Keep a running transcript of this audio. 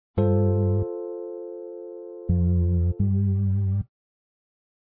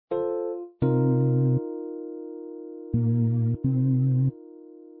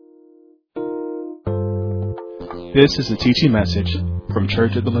This is a teaching message from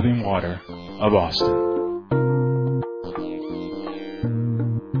Church of the Living Water of Austin.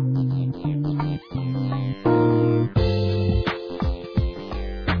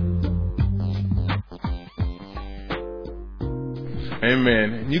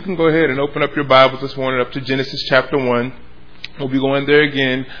 Amen. You can go ahead and open up your Bibles this morning up to Genesis chapter 1. We'll be going there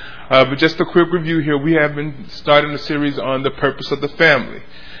again. But just a quick review here. We have been starting a series on the purpose of the family.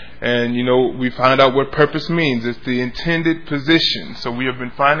 And, we found out what purpose means. It's the intended position. So we have been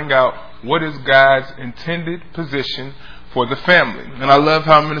finding out what is God's intended position for the family. And I love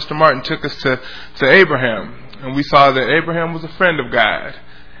how Minister Martin took us to Abraham. And we saw that Abraham was a friend of God.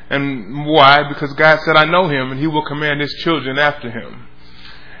 And why? Because God said, I know him and he will command his children after him.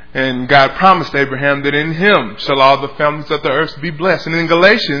 And God promised Abraham that in him shall all the families of the earth be blessed. And in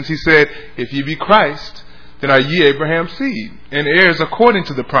Galatians, he said, if ye be Christ, then are ye Abraham's seed and heirs according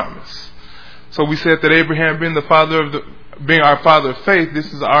to the promise. So we said that Abraham being being our father of faith,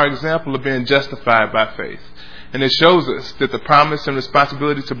 this is our example of being justified by faith. And it shows us that the promise and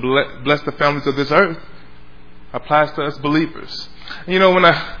responsibility to bless the families of this earth applies to us believers. And when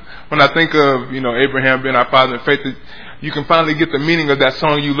I think of Abraham being our father of faith, you can finally get the meaning of that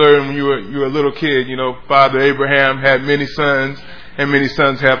song you learned when you were a little kid. Father Abraham had many sons, and many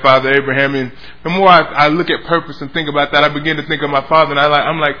sons had Father Abraham. And the more I look at purpose and think about that, I begin to think of my father, and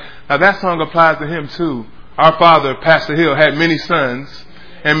I'm like, now that song applies to him too. Our father, Pastor Hill, had many sons,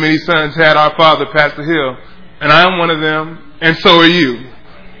 and many sons had our father, Pastor Hill, and I am one of them, and so are you.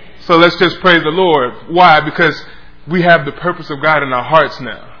 So let's just praise the Lord. Why? Because we have the purpose of God in our hearts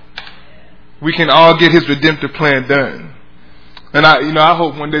now. We can all get His redemptive plan done. And I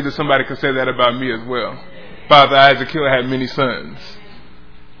hope one day that somebody can say that about me as well. Father Isaac Hill had many sons.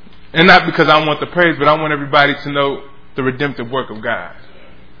 And not because I want the praise, but I want everybody to know the redemptive work of God.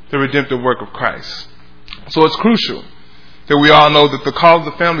 The redemptive work of Christ. So it's crucial that we all know that the call of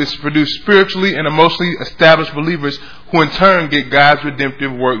the family is to produce spiritually and emotionally established believers who in turn get God's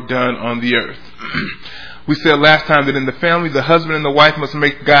redemptive work done on the earth. We said last time that in the family, the husband and the wife must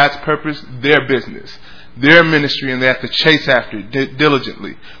make God's purpose their business, their ministry, and they have to chase after it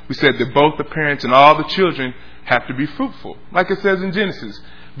diligently. We said that both the parents and all the children have to be fruitful. Like it says in Genesis,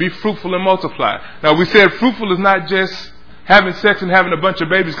 be fruitful and multiply. Now we said fruitful is not just having sex and having a bunch of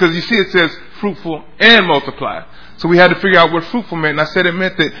babies, because you see it says fruitful and multiply. So we had to figure out what fruitful meant, and I said it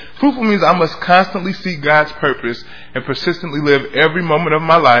meant that fruitful means I must constantly seek God's purpose and persistently live every moment of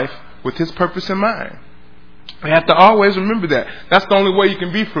my life with His purpose in mind. We have to always remember that. That's the only way you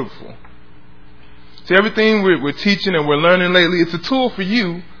can be fruitful. See, everything we're teaching and we're learning lately, it's a tool for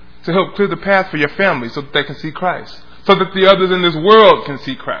you to help clear the path for your family so that they can see Christ. So that the others in this world can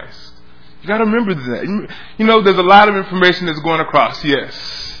see Christ. You got to remember that. There's a lot of information that's going across,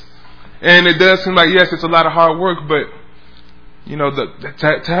 yes. And it does seem like, yes, it's a lot of hard work, but,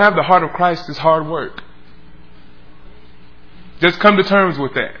 to have the heart of Christ is hard work. Just come to terms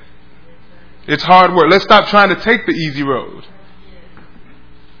with that. It's hard work. Let's stop trying to take the easy road.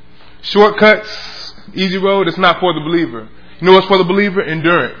 Shortcuts, easy road, it's not for the believer. You know what's for the believer?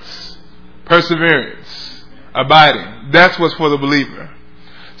 Endurance, perseverance, abiding. That's what's for the believer.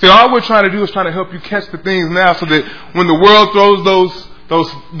 See, all we're trying to do is trying to help you catch the things now so that when the world throws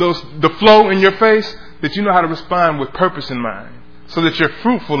the flow in your face, that you know how to respond with purpose in mind, so that you're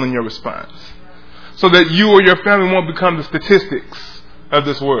fruitful in your response, so that you or your family won't become the statistics of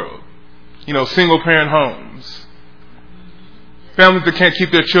this world. Single parent homes, families that can't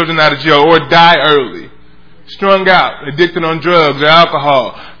keep their children out of jail or die early, strung out, addicted on drugs or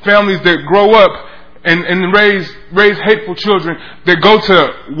alcohol, families that grow up and raise hateful children that go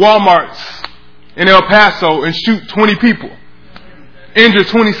to Walmarts in El Paso and shoot 20 people, injure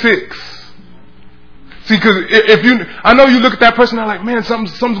 26. See, because I know you look at that person and like, man,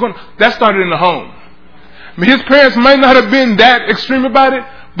 something's going. That started in the home. His parents might not have been that extreme about it,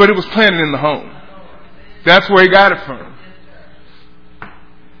 but it was planted in the home. That's where he got it from.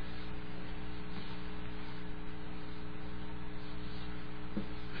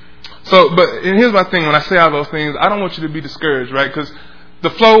 And here's my thing. When I say all those things, I don't want you to be discouraged, right? Because the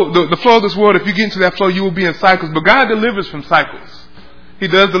flow of this world, if you get into that flow, you will be in cycles. But God delivers from cycles. He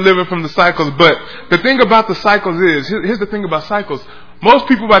does deliver from the cycles. But the thing about the cycles is, here's the thing about cycles. Most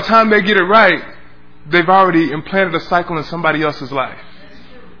people, by the time they get it right, they've already implanted a cycle in somebody else's life.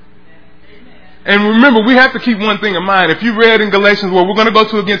 And remember, we have to keep one thing in mind. If you read in Galatians, well, we're going to go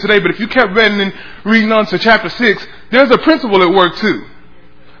to again today, but if you kept reading on to chapter 6, there's a principle at work too.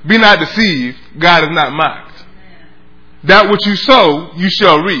 Be not deceived, God is not mocked. That which you sow, you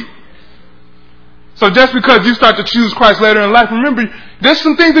shall reap. So just because you start to choose Christ later in life, remember, there's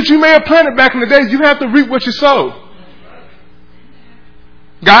some things that you may have planted back in the days. You have to reap what you sow.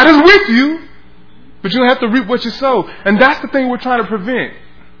 God is with you, but you'll have to reap what you sow. And that's the thing we're trying to prevent.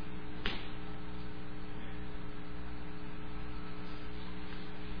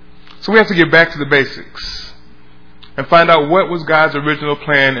 So we have to get back to the basics and find out what was God's original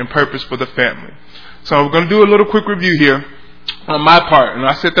plan and purpose for the family. So I'm going to do a little quick review here on my part. And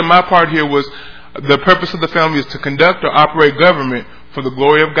I said that my part here was the purpose of the family is to conduct or operate government for the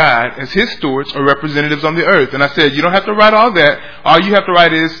glory of God as His stewards or representatives on the earth. And I said you don't have to write all that. All you have to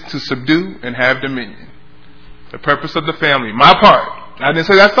write is to subdue and have dominion. The purpose of the family. My part. I didn't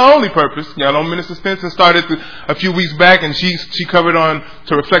say that's the only purpose. Y'all know Minister Stinson started a few weeks back, and she covered on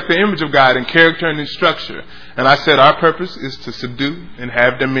to reflect the image of God in character and in structure. And I said our purpose is to subdue and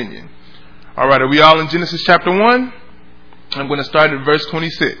have dominion. All right, are we all in Genesis chapter 1? I'm going to start at verse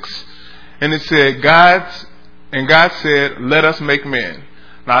 26. And it said, God said, let us make man.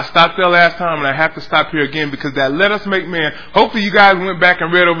 Now, I stopped there last time, and I have to stop here again because that let us make man, hopefully you guys went back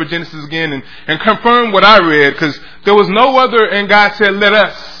and read over Genesis again and confirmed what I read, because there was no other, and God said, let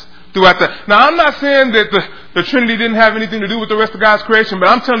us, throughout that. Now, I'm not saying that the Trinity didn't have anything to do with the rest of God's creation, but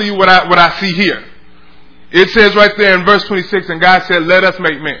I'm telling you what I see here. It says right there in verse 26, and God said, let us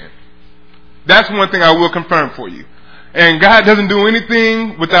make man. That's one thing I will confirm for you. And God doesn't do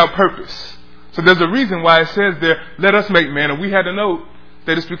anything without purpose. So there's a reason why it says there, let us make man, and we had to know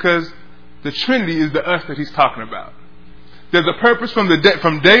that it's because the Trinity is the us that He's talking about. There's a purpose from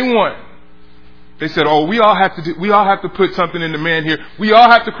day one. They said, "Oh, we all have to put something into man here. We all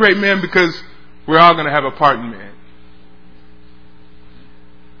have to create man because we're all going to have a part in man.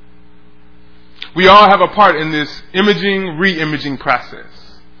 We all have a part in this re-imaging process."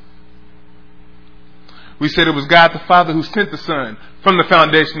 We said it was God the Father who sent the Son from the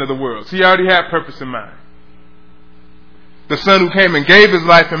foundation of the world. So He already had purpose in mind. The Son who came and gave His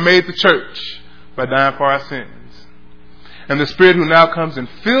life and made the church by dying for our sins. And the Spirit who now comes and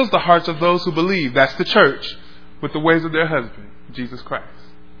fills the hearts of those who believe, that's the church, with the ways of their husband, Jesus Christ.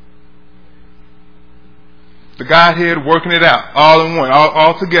 The Godhead working it out, all in one,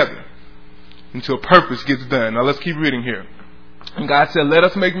 all together, until purpose gets done. Now let's keep reading here. And God said, let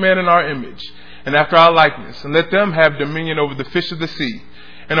us make man in our image, and after our likeness, and let them have dominion over the fish of the sea,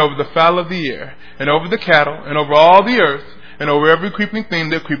 and over the fowl of the air, and over the cattle, and over all the earth, and over every creeping thing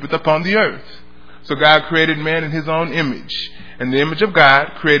that creepeth upon the earth. So God created man in His own image. In the image of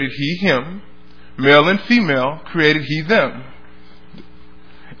God created He him. Male and female created He them.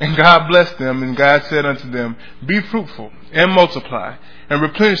 And God blessed them, and God said unto them, be fruitful, and multiply, and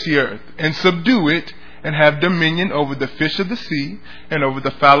replenish the earth, and subdue it, and have dominion over the fish of the sea, and over the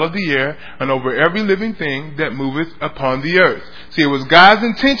fowl of the air, and over every living thing that moveth upon the earth. See, it was God's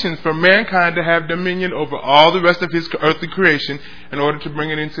intention for mankind to have dominion over all the rest of His earthly creation in order to bring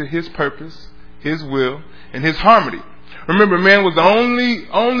it into His purpose, His will, and His harmony. Remember, man was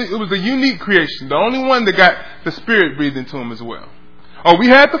it was a unique creation, the only one that got the Spirit breathed into him as well. Oh, we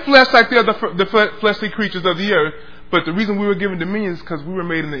had the flesh like the fleshly creatures of the earth, but the reason we were given dominion is because we were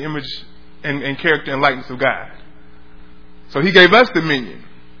made in the image and character and likeness of God. So He gave us dominion,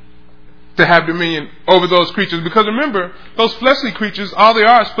 to have dominion over those creatures. Because remember, those fleshly creatures, all they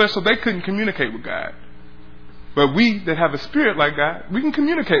are is flesh, so they couldn't communicate with God. But we that have a spirit like God, we can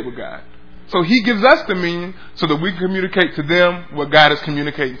communicate with God. So He gives us dominion so that we can communicate to them what God is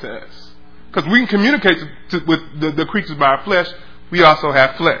communicating to us. Because we can communicate with the creatures by our flesh, we also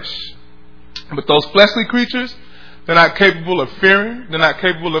have flesh. But those fleshly creatures, they're not capable of fearing. They're not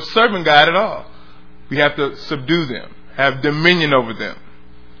capable of serving God at all. We have to subdue them, have dominion over them.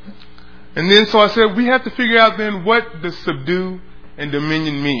 And then so I said we have to figure out then what does subdue and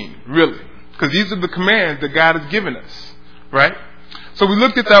dominion mean, really. Because these are the commands that God has given us, right? So we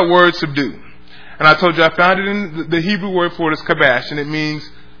looked at that word subdue. And I told you I found it in the Hebrew word for it is kabash. And it means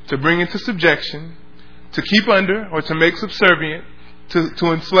to bring into subjection, to keep under or to make subservient,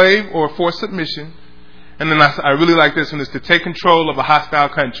 to enslave or force submission. And then I really like this one, is to take control of a hostile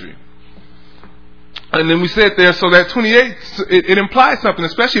country. And then we said there, so that 28, it implies something,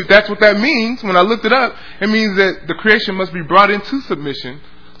 especially if that's what that means. When I looked it up, it means that the creation must be brought into submission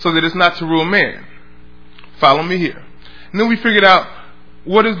so that it's not to rule man. Follow me here. And then we figured out,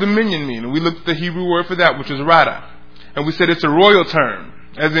 what does dominion mean? And we looked at the Hebrew word for that, which is rada. And we said it's a royal term,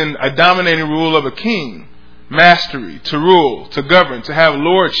 as in a dominating rule of a king, mastery, to rule, to govern, to have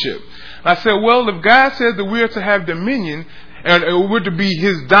lordship. I said, well, if God says that we are to have dominion and we're to be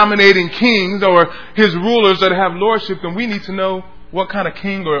His dominating kings or His rulers that have lordship, then we need to know what kind of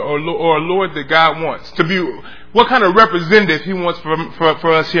king or lord that God wants to be, what kind of representative He wants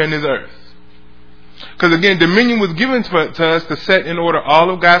for us here in this earth. Because again, dominion was given to us to set in order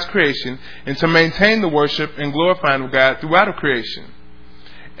all of God's creation and to maintain the worship and glorifying of God throughout of creation.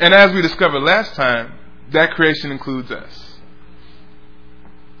 And as we discovered last time, that creation includes us.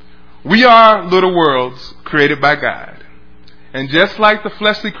 We are little worlds created by God. And just like the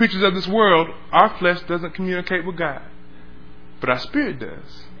fleshly creatures of this world, our flesh doesn't communicate with God. But our spirit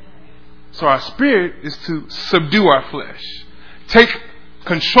does. So our spirit is to subdue our flesh. Take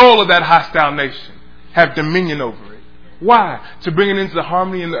control of that hostile nation. Have dominion over it. Why? To bring it into the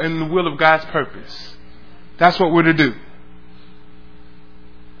harmony and the will of God's purpose. That's what we're to do.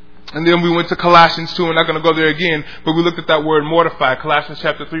 And then we went to Colossians 2. I'm not going to go there again, but we looked at that word mortify, Colossians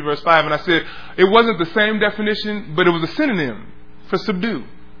chapter 3, verse 5. And I said it wasn't the same definition, but it was a synonym for subdue.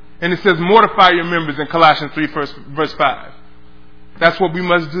 And it says mortify your members in Colossians 3, verse 5. That's what we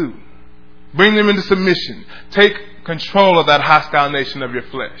must do. Bring them into submission. Take control of that hostile nation of your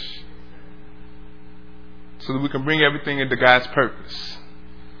flesh, so that we can bring everything into God's purpose.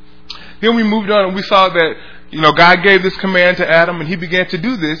 Then we moved on and we saw that, God gave this command to Adam and he began to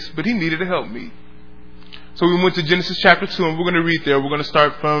do this, but he needed a helpmeet. So we went to Genesis chapter 2 and we're going to read there. We're going to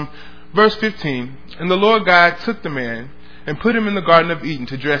start from verse 15. And the Lord God took the man and put him in the Garden of Eden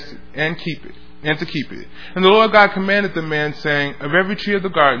to dress it and keep it. And the Lord God commanded the man, saying, of every tree of the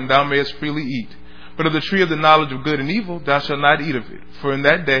garden thou mayest freely eat, but of the tree of the knowledge of good and evil thou shalt not eat of it. For in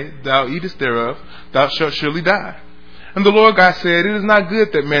that day thou eatest thereof, thou shalt surely die. And the Lord God said, it is not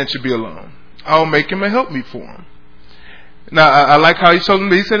good that man should be alone. I will make him a helpmeet for him. Now, I like how he told him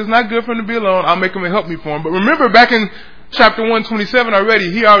that. He said it's not good for him to be alone. I'll make him a helpmeet for him. But remember, back in chapter 127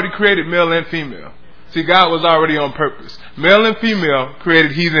 already, he already created male and female. See, God was already on purpose. Male and female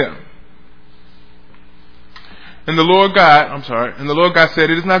created he them. And the Lord God said,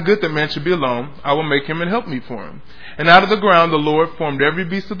 it is not good that man should be alone. I will make him an helpmeet for him. And out of the ground the Lord formed every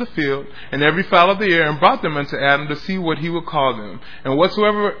beast of the field and every fowl of the air, and brought them unto Adam to see what he would call them. And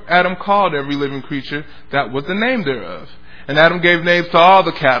whatsoever Adam called every living creature, that was the name thereof. And Adam gave names to all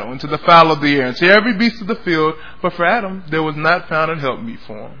the cattle, and to the fowl of the air, and to every beast of the field. But for Adam there was not found an helpmeet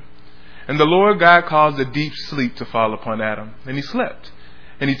for him. And the Lord God caused a deep sleep to fall upon Adam, and he slept.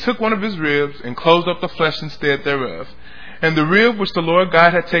 And he took one of his ribs, and closed up the flesh instead thereof. And the rib which the Lord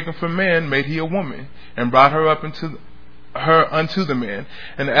God had taken from man made he a woman, and brought her up unto the man.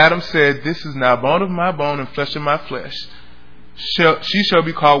 And Adam said, this is now bone of my bone and flesh of my flesh. She shall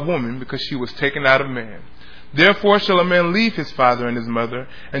be called woman, because she was taken out of man. Therefore shall a man leave his father and his mother,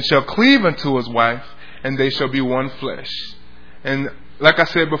 and shall cleave unto his wife, and they shall be one flesh. And like I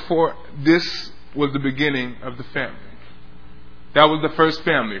said before, this was the beginning of the family. That was the first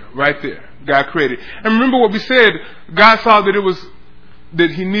family right there. God created. And remember what we said, God saw that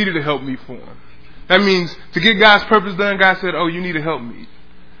he needed a helpmeet for him. That means to get God's purpose done, God said, you need a helpmeet.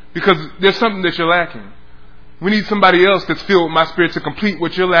 Because there's something that you're lacking. We need somebody else that's filled with my spirit to complete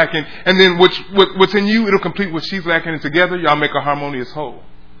what you're lacking. And then what's in you, it'll complete what she's lacking. And together, y'all make a harmonious whole.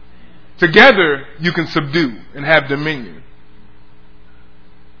 Together, you can subdue and have dominion.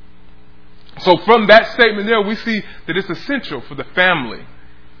 So from that statement there, we see that it's essential for the family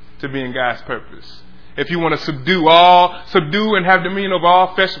to be in God's purpose. If you want to subdue and have dominion over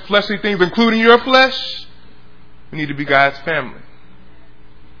all fleshly things, including your flesh, we need to be God's family.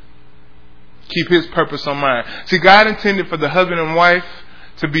 Keep his purpose on mind. See, God intended for the husband and wife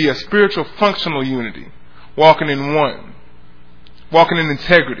to be a spiritual functional unity, walking in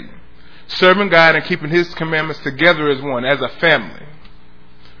integrity, serving God and keeping his commandments together as one, as a family.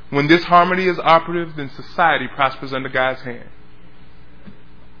 When this harmony is operative, then society prospers under God's hand.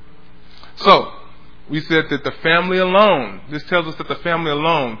 So, we said that the family alone, this tells us that the family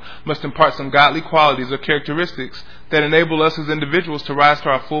alone must impart some godly qualities or characteristics that enable us as individuals to rise to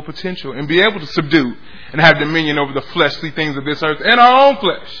our full potential and be able to subdue and have dominion over the fleshly things of this earth and our own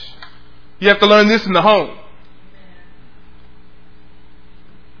flesh. You have to learn this in the home.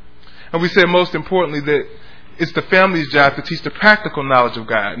 And we said most importantly that it's the family's job to teach the practical knowledge of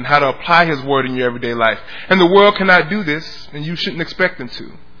God and how to apply his word in your everyday life. And the world cannot do this, and you shouldn't expect them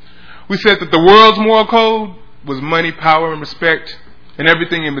to. We said that the world's moral code was money, power, and respect, and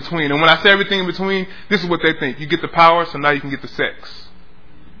everything in between. And when I say everything in between, this is what they think. You get the power, so now you can get the sex.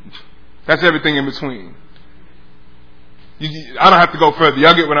 That's everything in between. I don't have to go further.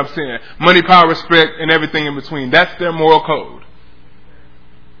 Y'all get what I'm saying. Money, power, respect, and everything in between. That's their moral code.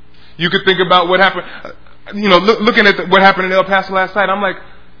 You could think about what happened. Looking at what happened in El Paso last night, I'm like,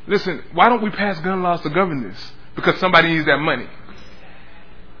 listen, why don't we pass gun laws to govern this? Because somebody needs that money.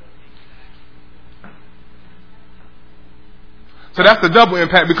 So that's the double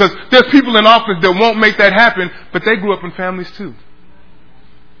impact, because there's people in office that won't make that happen, but they grew up in families too.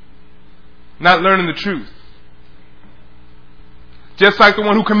 Not learning the truth. Just like the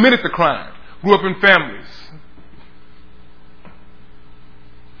one who committed the crime grew up in families.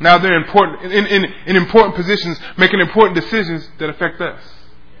 Now they're important in important positions, making important decisions that affect us,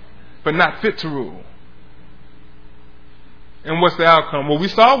 but not fit to rule. And what's the outcome? Well, we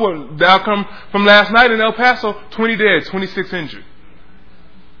saw what the outcome from last night in El Paso: 20 dead, 26 injured.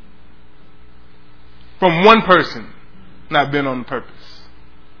 From one person not being on purpose,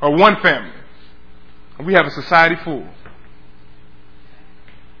 or one family. And we have a society full.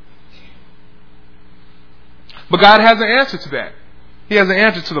 But God has an answer to that. He has an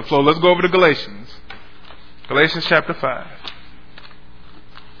answer to the flow. Let's go over to Galatians. Galatians chapter 5.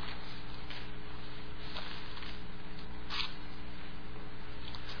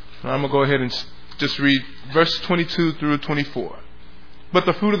 Now I'm going to go ahead and just read verse 22 through 24. But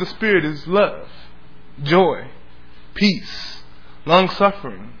the fruit of the Spirit is love, joy, peace,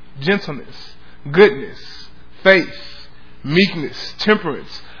 long-suffering, gentleness, goodness, faith, meekness,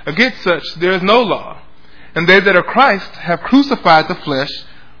 temperance. Against such there is no law. And they that are Christ have crucified the flesh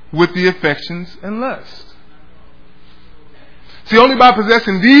with the affections and lust. See, only by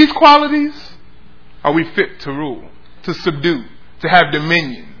possessing these qualities are we fit to rule, to subdue, to have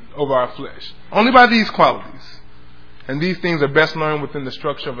dominion over our flesh. Only by these qualities. And these things are best learned within the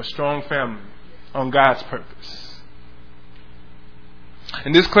structure of a strong family on God's purpose.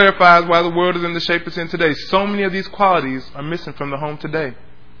 And this clarifies why the world is in the shape it's in today. So many of these qualities are missing from the home today.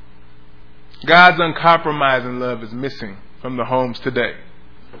 God's uncompromising love is missing from the homes today.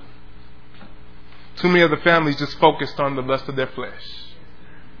 Too many of the families just focused on the lust of their flesh.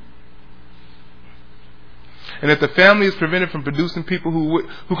 And if the family is prevented from producing people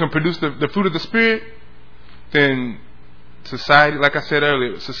who can produce the fruit of the Spirit, then society, like I said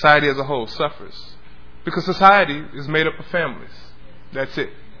earlier, society as a whole suffers. Because society is made up of families. That's it.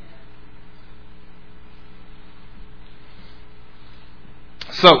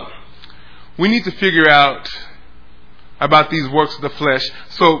 So, we need to figure out about these works of the flesh.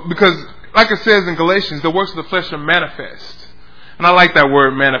 So, because, like it says in Galatians, the works of the flesh are manifest. And I like that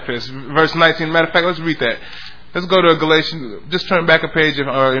word, manifest. Verse 19, matter of fact, let's read that. Let's go to Galatians. Just turn back a page,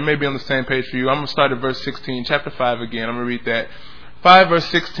 or it may be on the same page for you. I'm going to start at verse 16, chapter 5 again. I'm going to read that. 5 verse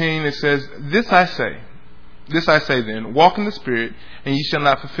 16, it says, This I say then, walk in the Spirit, and ye shall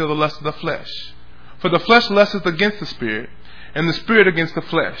not fulfill the lust of the flesh. For the flesh lusteth against the Spirit, and the Spirit against the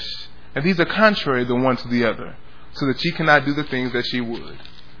flesh. And these are contrary the one to the other, so that ye cannot do the things that ye would.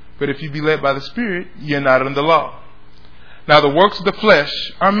 But if ye be led by the Spirit, ye are not under law. Now the works of the flesh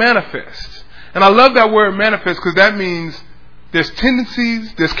are manifest. And I love that word manifest, because that means there's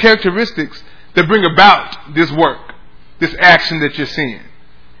tendencies, there's characteristics that bring about this work, this action that you're seeing.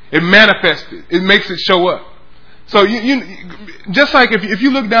 It manifests it. It makes it show up. So you just like if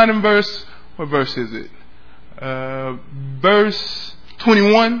you look down in what verse is it? Verse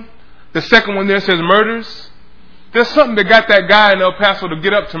 21. The second one there says murders. There's something that got that guy in El Paso to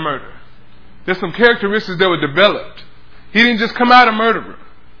get up to murder. There's some characteristics that were developed. He didn't just come out a murderer.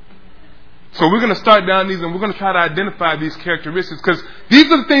 So we're going to start down these, and we're going to try to identify these characteristics, because these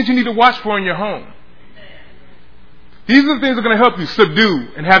are the things you need to watch for in your home. These are the things that are going to help you subdue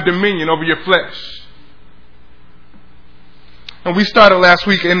and have dominion over your flesh. And we started last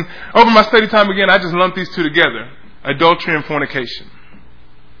week, and over my study time again, I just lumped these two together: adultery and fornication.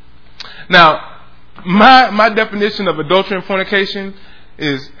 Now, my definition of adultery and fornication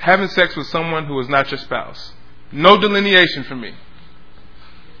is having sex with someone who is not your spouse. No delineation for me.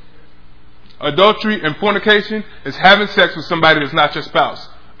 Adultery and fornication is having sex with somebody that's not your spouse.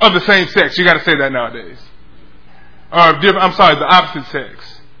 Of the same sex. You got to say that nowadays. The opposite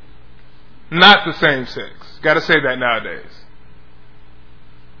sex. Not the same sex. Got to say that nowadays.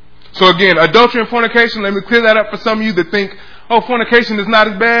 So again, adultery and fornication, let me clear that up for some of you that think, oh, fornication is not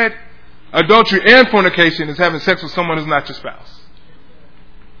as bad. Adultery and fornication is having sex with someone who's not your spouse.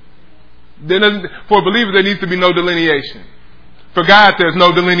 For a believer, there needs to be no delineation. For God, there's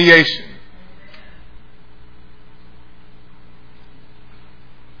no delineation.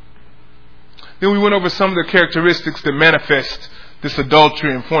 Then we went over some of the characteristics that manifest this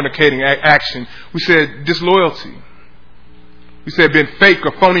adultery and fornicating action. We said disloyalty. We said being fake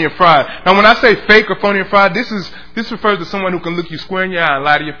or phony and fraud. Now when I say fake or phony and fraud, this refers to someone who can look you square in your eye and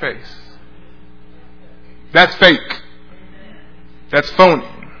lie to your face. That's fake. That's phony.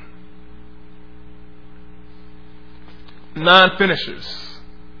 Non-finishers.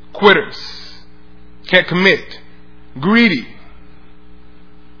 Quitters. Can't commit. Greedy.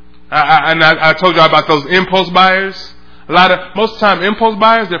 I told you about those impulse buyers. Most of the time, impulse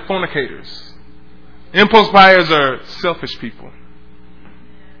buyers, they're fornicators. Impulse buyers are selfish people.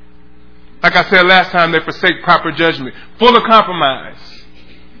 Like I said last time, they forsake proper judgment. Full of compromise.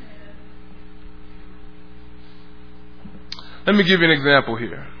 Let me give you an example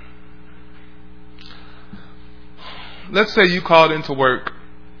here. Let's say you called into work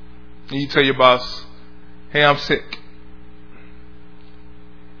and you tell your boss, hey, I'm sick.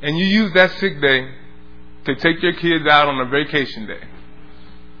 And you use that sick day to take your kids out on a vacation day.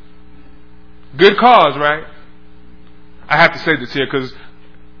 Good cause, right? I have to say this here because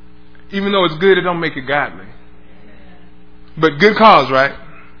even though it's good, it don't make it godly. But good cause, right?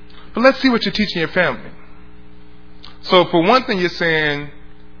 But let's see what you're teaching your family. So for one thing, you're saying,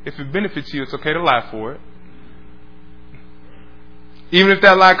 if it benefits you, it's okay to lie for it. Even if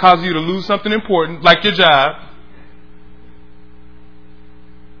that lie causes you to lose something important, like your job,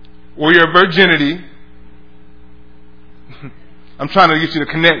 or your virginity. I'm trying to get you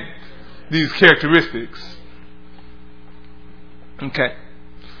to connect these characteristics. Okay.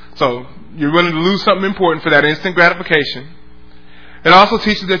 So you're willing to lose something important for that instant gratification. It also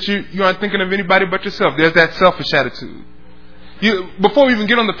teaches that you aren't thinking of anybody but yourself. There's that selfish attitude. Before we even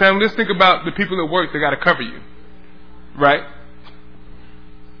get on the family, let's think about the people at work that got to cover you. Right?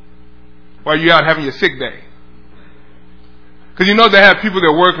 While you're out having your sick day. Because you know they have people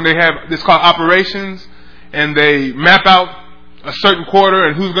that work and they have this called operations, and they map out a certain quarter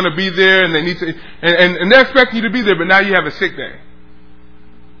and who's going to be there, and they need to, and they're expecting you to be there, but now you have a sick day.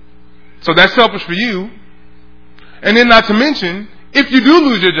 So that's selfish for you. And then not to mention, if you do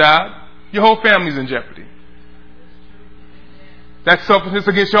lose your job, your whole family's in jeopardy. That's selfishness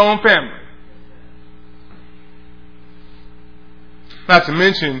against your own family. Not to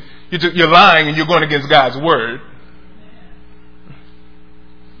mention, you're lying and you're going against God's word.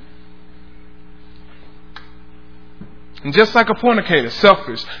 And just like a fornicator,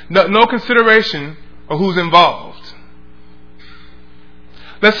 selfish, no consideration of who's involved.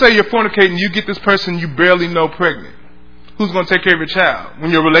 Let's say you're fornicating, you get this person you barely know pregnant. Who's going to take care of your child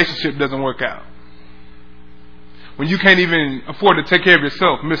when your relationship doesn't work out? When you can't even afford to take care of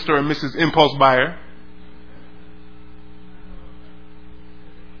yourself, Mr. or Mrs. Impulse Buyer.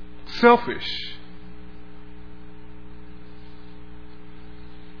 Selfish.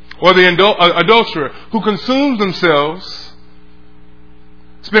 Or the adulterer who consumes themselves,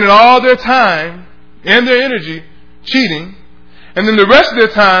 spending all their time and their energy cheating, and then the rest of their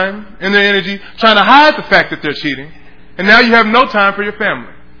time and their energy trying to hide the fact that they're cheating, and now you have no time for your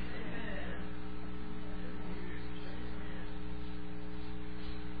family.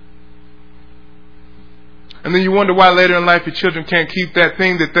 And then you wonder why later in life your children can't keep that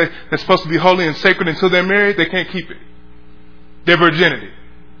thing that's supposed to be holy and sacred until they're married. They can't keep it. Their virginity.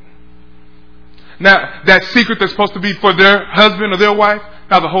 Now, that secret that's supposed to be for their husband or their wife,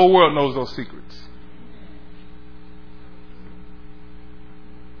 now the whole world knows those secrets.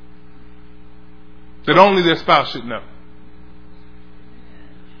 That only their spouse should know.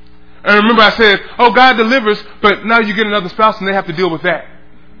 And remember I said, oh, God delivers, but now you get another spouse and they have to deal with that.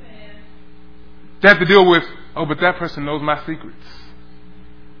 They have to deal with, oh, but that person knows my secrets.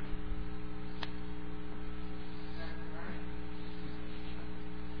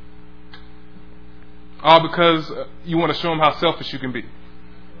 All because you want to show them how selfish you can be.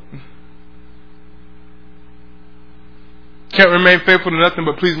 Can't remain faithful to nothing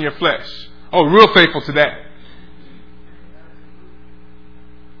but pleasing your flesh. Oh, real faithful to that.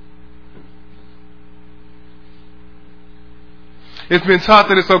 It's been taught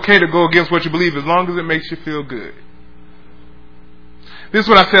that it's okay to go against what you believe as long as it makes you feel good. This is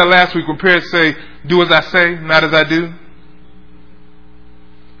what I said last week when parents say, do as I say, not as I do.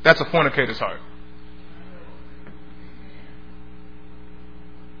 That's a fornicator's heart.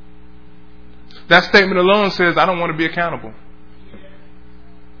 That statement alone says, I don't want to be accountable.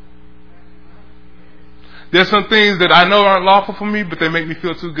 There's some things that I know aren't lawful for me, but they make me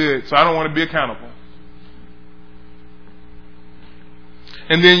feel too good, so I don't want to be accountable.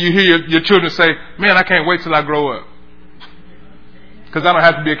 And then you hear your children say, man, I can't wait till I grow up. Because I don't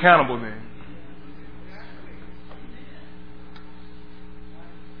have to be accountable then.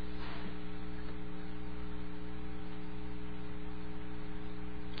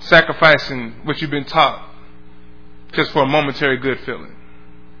 Sacrificing what you've been taught just for a momentary good feeling.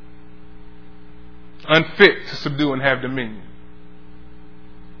 Unfit to subdue and have dominion.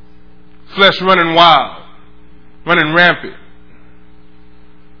 Flesh running wild, running rampant.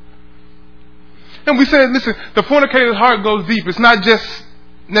 And we said, listen, the fornicator's heart goes deep. It's not just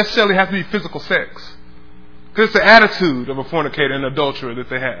necessarily have to be physical sex. Because it's the attitude of a fornicator and adulterer that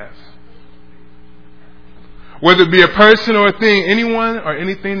they have. Whether it be a person or a thing, anyone or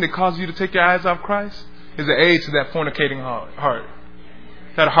anything that causes you to take your eyes off Christ is an aid to that fornicating heart.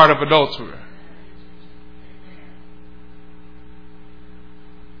 That heart of adulterer.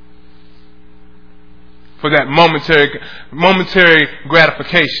 for that momentary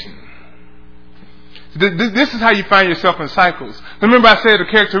gratification. This is how you find yourself in cycles. Remember I said the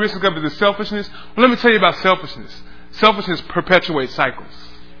characteristic of it is selfishness? Well, let me tell you about selfishness. Selfishness perpetuates cycles.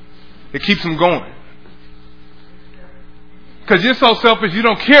 It keeps them going. Because you're so selfish, you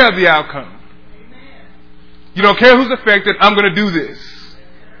don't care of the outcome. You don't care who's affected. I'm going to do this.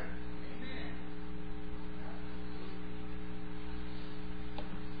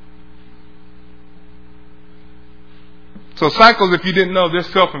 So cycles, if you didn't know, they're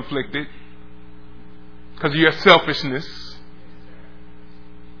self-inflicted because of your selfishness.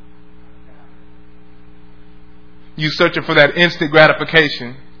 You searching for that instant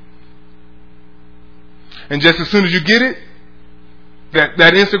gratification. And just as soon as you get it,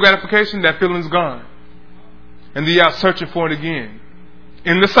 that instant gratification, that feeling's gone. And then you're out searching for it again.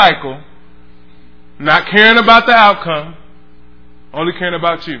 In the cycle, not caring about the outcome, only caring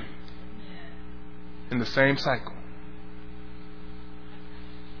about you. In the same cycle.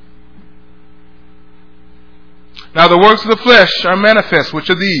 Now the works of the flesh are manifest, which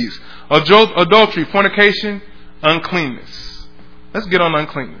are these: adultery, fornication, uncleanness. Let's get on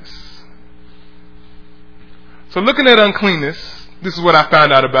uncleanness. So looking at uncleanness, this is what I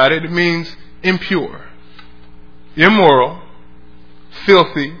found out about it. It means impure, immoral,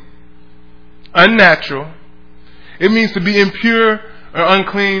 filthy, unnatural. It means to be impure or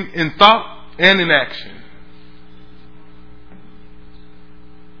unclean in thought and in action.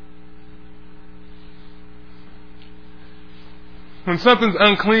 When something's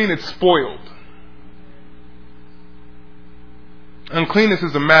unclean, it's spoiled. Uncleanness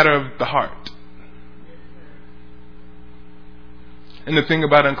is a matter of the heart. And the thing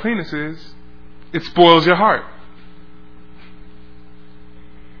about uncleanness is, it spoils your heart.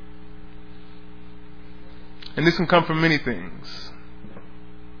 And this can come from many things.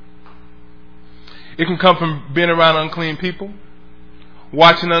 It can come from being around unclean people,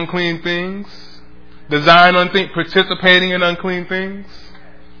 watching unclean things, participating in unclean things,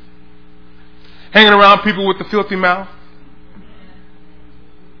 hanging around people with the filthy mouth.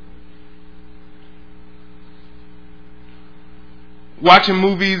 Watching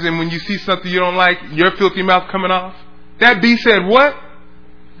movies, and when you see something you don't like, your filthy mouth coming off. That bee said what?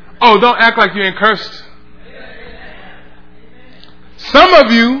 Oh, don't act like you ain't cursed. Some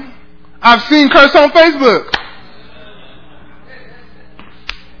of you I've seen curse on Facebook.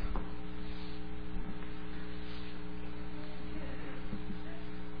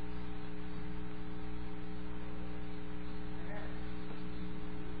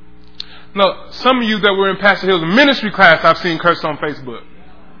 No, some of you that were in Pastor Hill's ministry class, I've seen cursed on Facebook.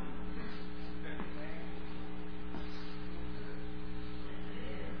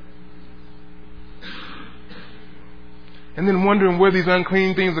 And then wondering where these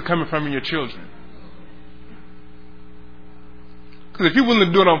unclean things are coming from in your children. Because if you're willing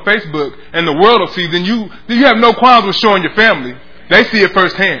to do it on Facebook and the world will see, then you have no qualms with showing your family. They see it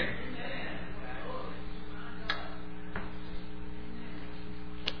firsthand.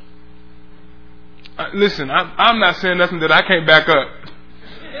 Listen, I'm not saying nothing that I can't back up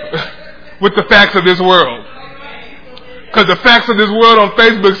with the facts of this world. Because the facts of this world on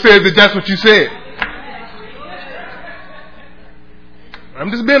Facebook says that that's what you said. I'm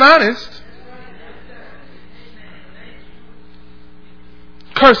just being honest.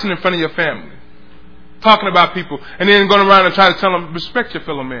 Cursing in front of your family. Talking about people. And then going around and trying to tell them, respect your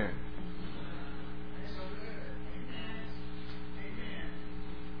fellow man.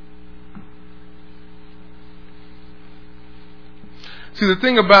 See, the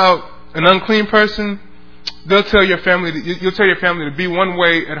thing about an unclean person, you'll tell your family to be one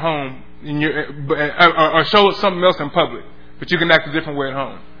way at home, or show something else in public, but you can act a different way at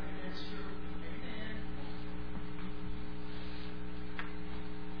home.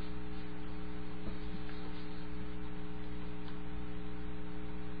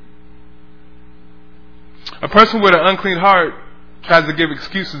 A person with an unclean heart tries to give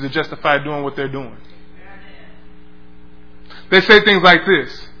excuses to justify doing what they're doing. They say things like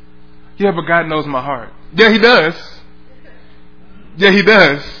this: yeah, but God knows my heart. Yeah, He does. Yeah, He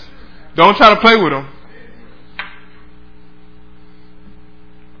does. Don't try to play with Him.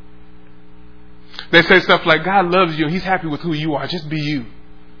 They say stuff like, God loves you and He's happy with who you are. Just be you.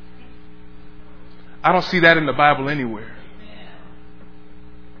 I don't see that in the Bible anywhere.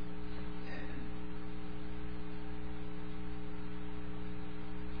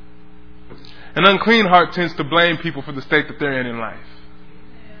 An unclean heart tends to blame people for the state that they're in life.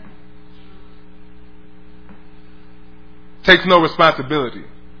 Takes no responsibility.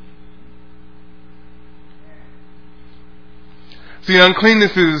 See,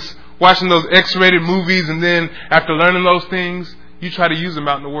 uncleanness is watching those X-rated movies, and then after learning those things, you try to use them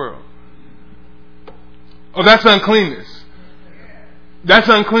out in the world. Oh, that's uncleanness. That's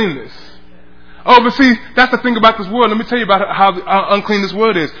uncleanness. Oh, but see, that's the thing about this world. Let me tell you about how unclean this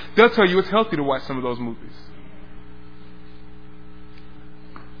world is. They'll tell you it's healthy to watch some of those movies.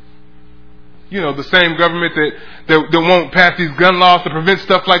 You know, the same government that won't pass these gun laws to prevent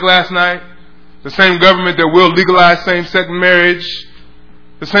stuff like last night. The same government that will legalize same-sex marriage.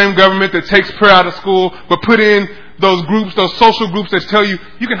 The same government that takes prayer out of school, but put in those groups, those social groups that tell you,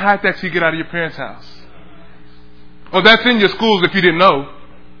 you can hide that till you get out of your parents' house. Oh, that's in your schools if you didn't know.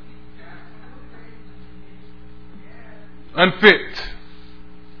 Unfit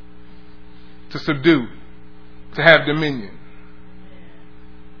to subdue, to have dominion.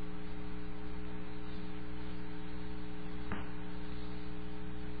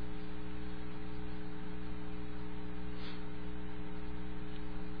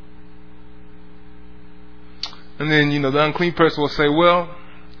 And then, the unclean person will say, well,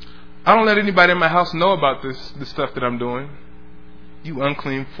 I don't let anybody in my house know about this stuff that I'm doing. You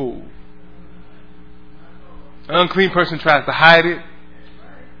unclean fool. An unclean person tries to hide it.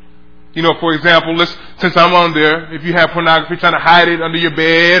 For example, since I'm on there, if you have pornography, trying to hide it under your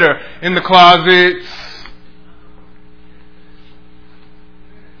bed or in the closet.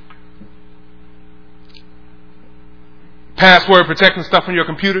 Password protecting stuff on your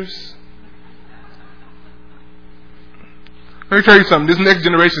computers. Let me tell you something. This next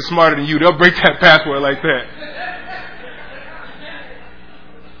generation is smarter than you. They'll break that password like that.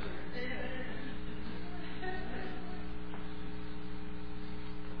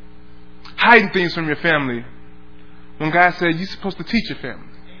 Hiding things from your family when God said you're supposed to teach your family.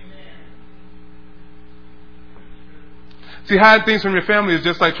 See, hiding things from your family is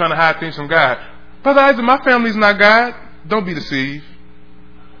just like trying to hide things from God. Brother Isaac, my family's not God. Don't be deceived.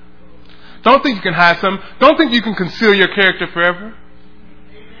 Don't think you can hide something. Don't think you can conceal your character forever.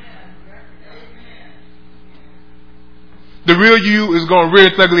 The real you is going to rear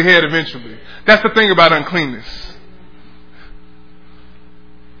its ugly head eventually. That's the thing about uncleanness.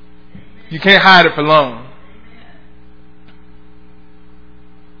 You can't hide it for long.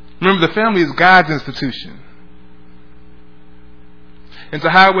 Remember, the family is God's institution. And to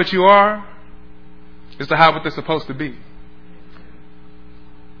hide what you are is to hide what they're supposed to be.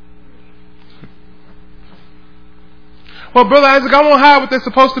 Well, Brother Isaac, I won't hide what they're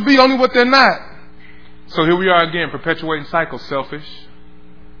supposed to be, only what they're not. So here we are again, perpetuating cycles, selfish.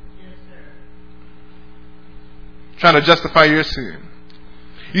 Trying to justify your sin.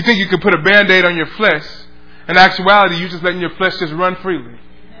 You think you can put a Band-Aid on your flesh. In actuality, you're just letting your flesh just run freely.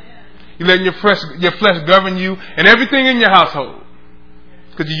 You're letting your flesh govern you and everything in your household.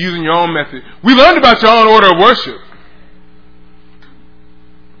 Because you're using your own method. We learned about your own order of worship.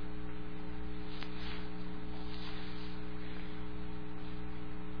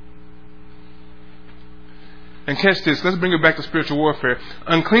 And catch this. Let's bring it back to spiritual warfare.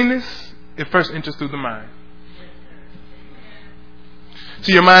 Uncleanness, it first enters through the mind.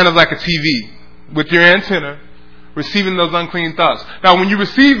 So your mind is like a TV with your antenna receiving those unclean thoughts. Now, when you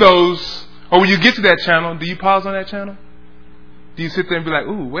receive those, or when you get to that channel, do you pause on that channel? Do you sit there and be like,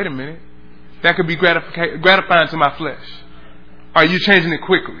 ooh, wait a minute. That could be gratifying to my flesh. Are you changing it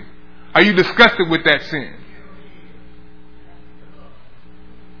quickly? Are you disgusted with that sin?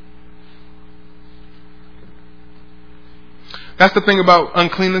 That's the thing about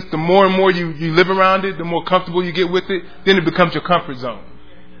uncleanness. The more and more you live around it, the more comfortable you get with it, then it becomes your comfort zone.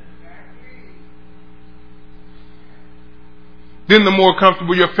 Then the more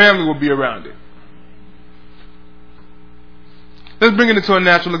comfortable your family will be around it. Let's bring it into a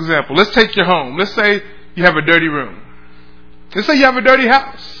natural example. Let's take your home. Let's say you have a dirty room. Let's say you have a dirty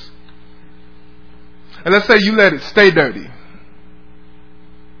house. And let's say you let it stay dirty.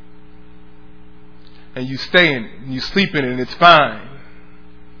 And you stay in it, and you sleep in it, and it's fine.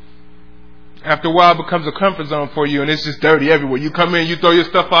 After a while, it becomes a comfort zone for you, and it's just dirty everywhere. You come in, you throw your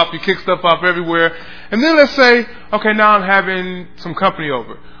stuff off, you kick stuff off everywhere. And then let's say, okay, now I'm having some company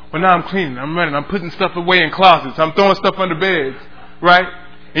over. Well, now I'm cleaning, I'm running, I'm putting stuff away in closets, I'm throwing stuff under beds, right?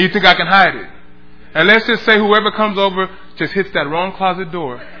 And you think I can hide it. And let's just say whoever comes over just hits that wrong closet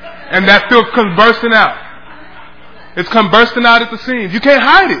door. And that filth comes bursting out. It's come bursting out at the seams. You can't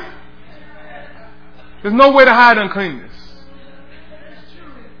hide it. There's no way to hide uncleanness.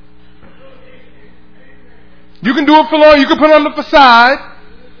 You can do it for long. You can put it on the facade.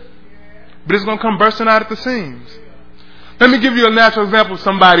 But it's going to come bursting out at the seams. Let me give you a natural example of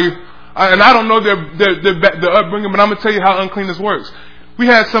somebody. And I don't know their upbringing, but I'm going to tell you how uncleanness works. We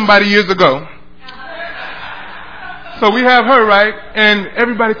had somebody years ago. So we have her, right? And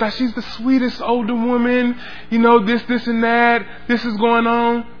everybody thought she's the sweetest older woman. You know, this and that. This is going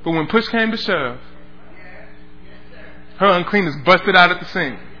on. But when push came to shove, her uncleanness busted out at the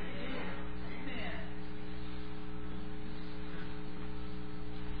seam.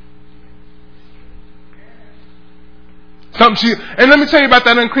 And let me tell you about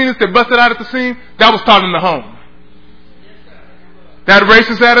that uncleanness that busted out at the seam. That was taught in the home. That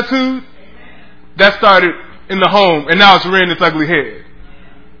racist attitude, that started in the home, and now it's rearing its ugly head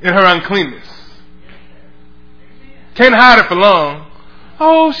in her uncleanness. Can't hide it for long.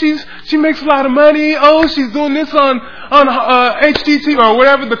 Oh, she makes a lot of money. Oh, she's doing this on HGT or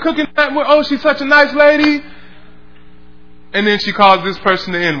whatever, the cooking network. Oh, she's such a nice lady. And then she calls this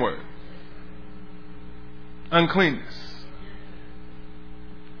person the N-word. Uncleanness.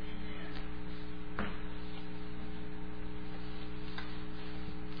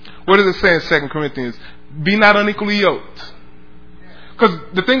 What does it say in 2 Corinthians? Be not unequally yoked. Because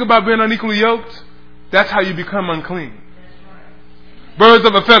the thing about being unequally yoked, that's how you become unclean. Birds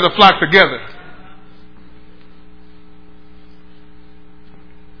of a feather flock together.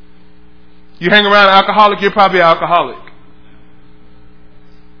 You hang around an alcoholic, you're probably an alcoholic.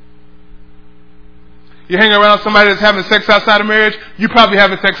 You hang around somebody that's having sex outside of marriage, you're probably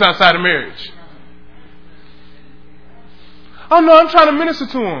having sex outside of marriage. Oh no, I'm trying to minister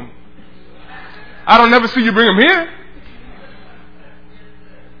to them. I don't never see you bring them here.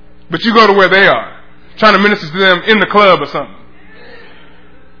 But you go to where they are, trying to minister to them in the club or something.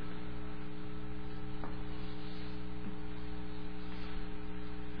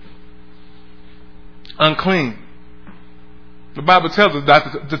 Unclean. The Bible tells us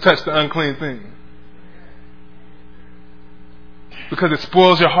not to touch the unclean thing. Because it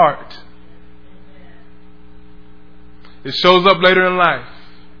spoils your heart. It shows up later in life.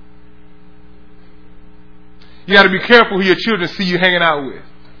 You got to be careful who your children see you hanging out with.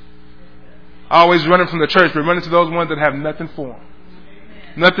 Always running from the church, but running to those ones that have nothing for them.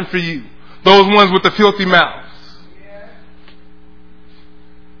 Nothing for you. Those ones with the filthy mouths.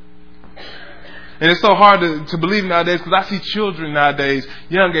 And it's so hard to believe nowadays because I see children nowadays,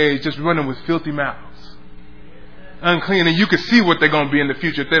 young age, just running with filthy mouths. Unclean. And you can see what they're going to be in the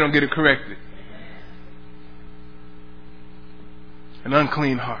future if they don't get it corrected. An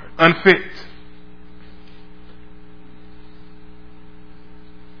unclean heart. Unfit.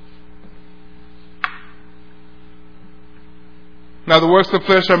 Now the works of the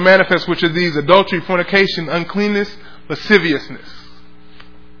flesh are manifest, which are these: adultery, fornication, uncleanness, lasciviousness.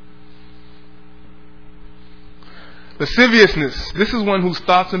 Lasciviousness. This is one whose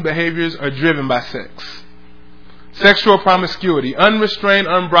thoughts and behaviors are driven by sex. Sexual promiscuity. Unrestrained,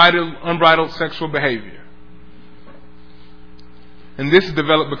 unbridled sexual behavior. And this is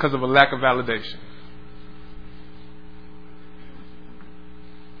developed because of a lack of validation.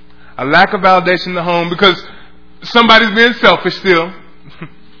 A lack of validation in the home because somebody's being selfish still.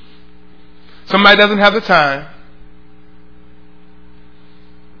 Somebody doesn't have the time.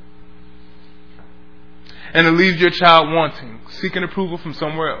 And it leaves your child wanting, seeking approval from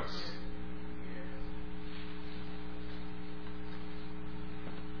somewhere else.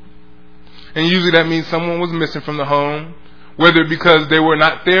 And usually that means someone was missing from the home, whether because they were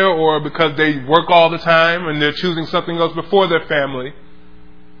not there or because they work all the time and they're choosing something else before their family.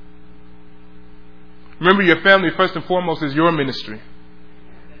 Remember, your family first and foremost is your ministry.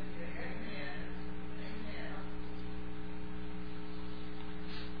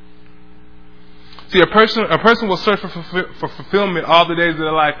 See, a person will search for fulfillment all the days of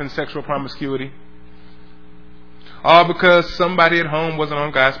their life in sexual promiscuity. All because somebody at home wasn't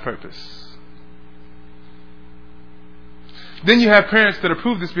on God's purpose. Then you have parents that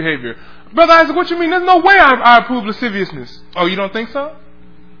approve this behavior. Brother Isaac, what you mean? There's no way I approve lasciviousness. Oh, you don't think so?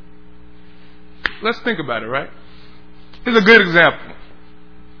 Let's think about it, right? Here's a good example.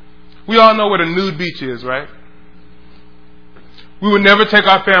 We all know what a nude beach is, right? We would never take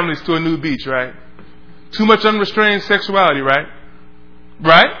our families to a nude beach, right? Too much unrestrained sexuality, right?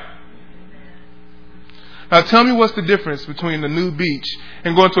 Right? Now tell me what's the difference between the nude beach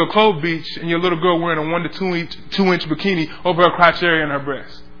and going to a closed beach and your little girl wearing a 1 to 2 inch bikini over her crotch area and her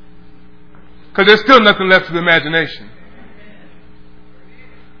breast. Because there's still nothing left to the imagination.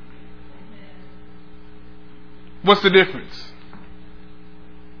 What's the difference?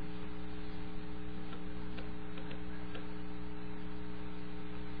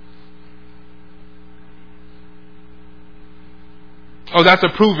 Oh, that's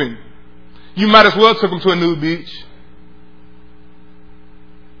approving. You might as well took them to a nude beach.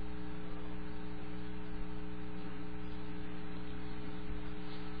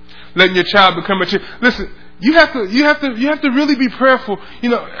 Letting your child become a child. Listen, You have to really be prayerful,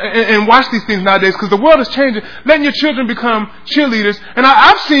 and watch these things nowadays, because the world is changing. Letting your children become cheerleaders, and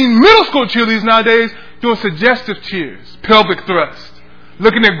I've seen middle school cheerleaders nowadays doing suggestive cheers, pelvic thrust,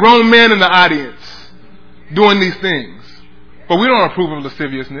 looking at grown men in the audience, doing these things. But we don't approve of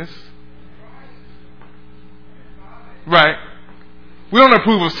lasciviousness, right? We don't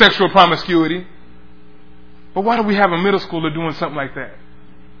approve of sexual promiscuity. But why do we have a middle schooler doing something like that?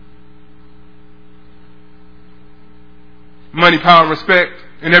 Money, power, and respect,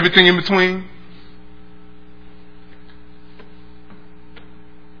 and everything in between.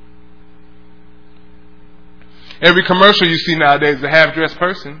 Every commercial you see nowadays is a half-dressed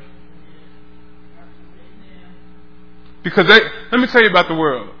person. Because let me tell you about the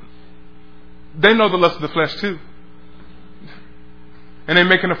world. They know the lust of the flesh too. And they're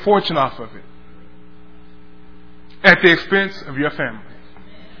making a fortune off of it. At the expense of your family.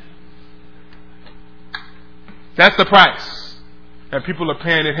 That's the price that people are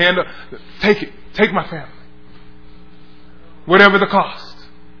paying at hand. Take it. Take my family. Whatever the cost.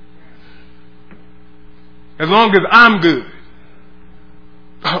 As long as I'm good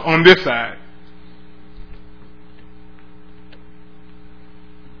on this side.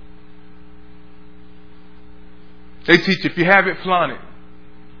 They teach if you have it, flaunt it.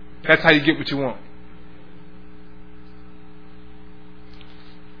 That's how you get what you want.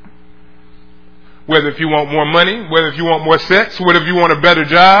 Whether if you want more money, whether if you want more sex, whether if you want a better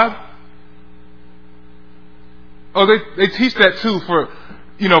job. Oh, they teach that too for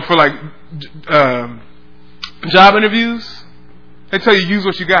like job interviews. They tell you use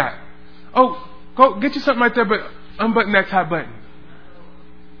what you got. Oh, go get you something right there, but unbutton that top button.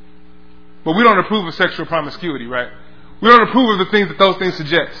 But we don't approve of sexual promiscuity, right? We don't approve of the things that those things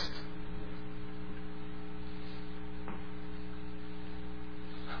suggest.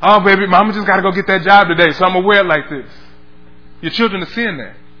 Oh, baby, mama just got to go get that job today, so I'm going to wear it like this. Your children are seeing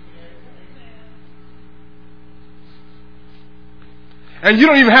that. And you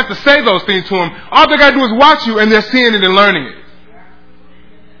don't even have to say those things to them. All they got to do is watch you, and they're seeing it and learning it.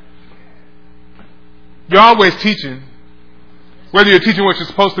 You're always teaching, whether you're teaching what you're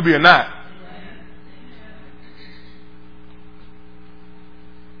supposed to be or not.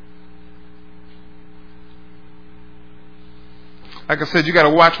 Like I said, you got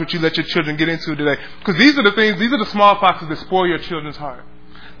to watch what you let your children get into today. Because these are the small foxes that spoil your children's heart.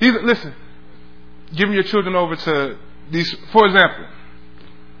 Listen, giving your children over to these, for example,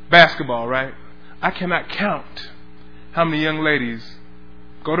 basketball, right? I cannot count how many young ladies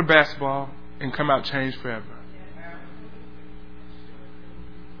go to basketball and come out changed forever.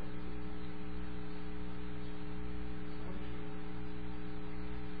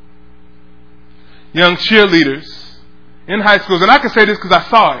 Young cheerleaders in high schools, and I can say this because I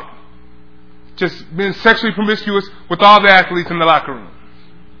saw it, just being sexually promiscuous with all the athletes in the locker room.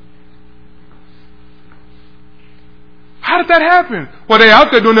 How did that happen? Well, they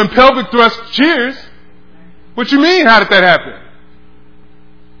out there doing them pelvic thrust cheers. What you mean, how did that happen?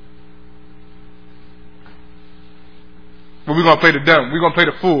 Well, we're going to play the dumb. We're going to play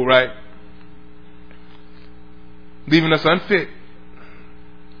the fool, right? Leaving us unfit.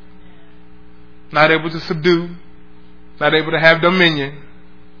 Not able to subdue. Not able to have dominion.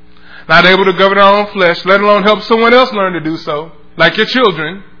 Not able to govern our own flesh, let alone help someone else learn to do so, like your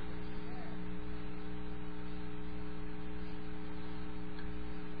children.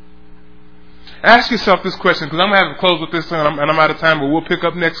 Ask yourself this question, because I'm going to have to close with this, and I'm out of time, but we'll pick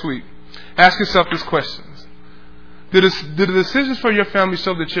up next week. Ask yourself these questions. Do the decisions for your family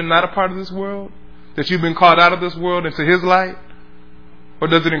show that you're not a part of this world? That you've been called out of this world into His light? Or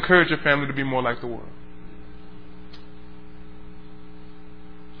does it encourage your family to be more like the world?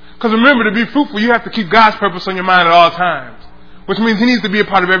 Because remember, to be fruitful, you have to keep God's purpose on your mind at all times. Which means He needs to be a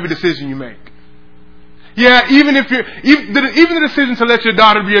part of every decision you make. Yeah, even the decision to let your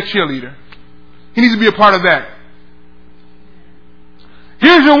daughter be a cheerleader, He needs to be a part of that.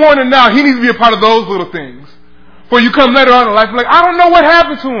 Here's your warning now. He needs to be a part of those little things. Before you come later on in life, like, I don't know what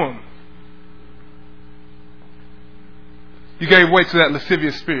happened to him. You gave way to that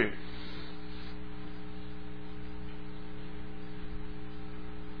lascivious spirit.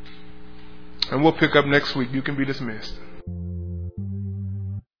 And we'll pick up next week. You can be dismissed.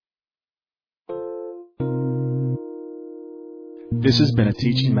 This has been a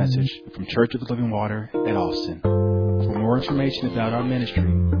teaching message from Church of the Living Water at Austin. For more information about our ministry,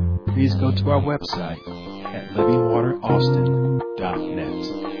 please go to our website at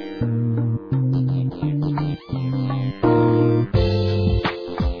livingwateraustin.net.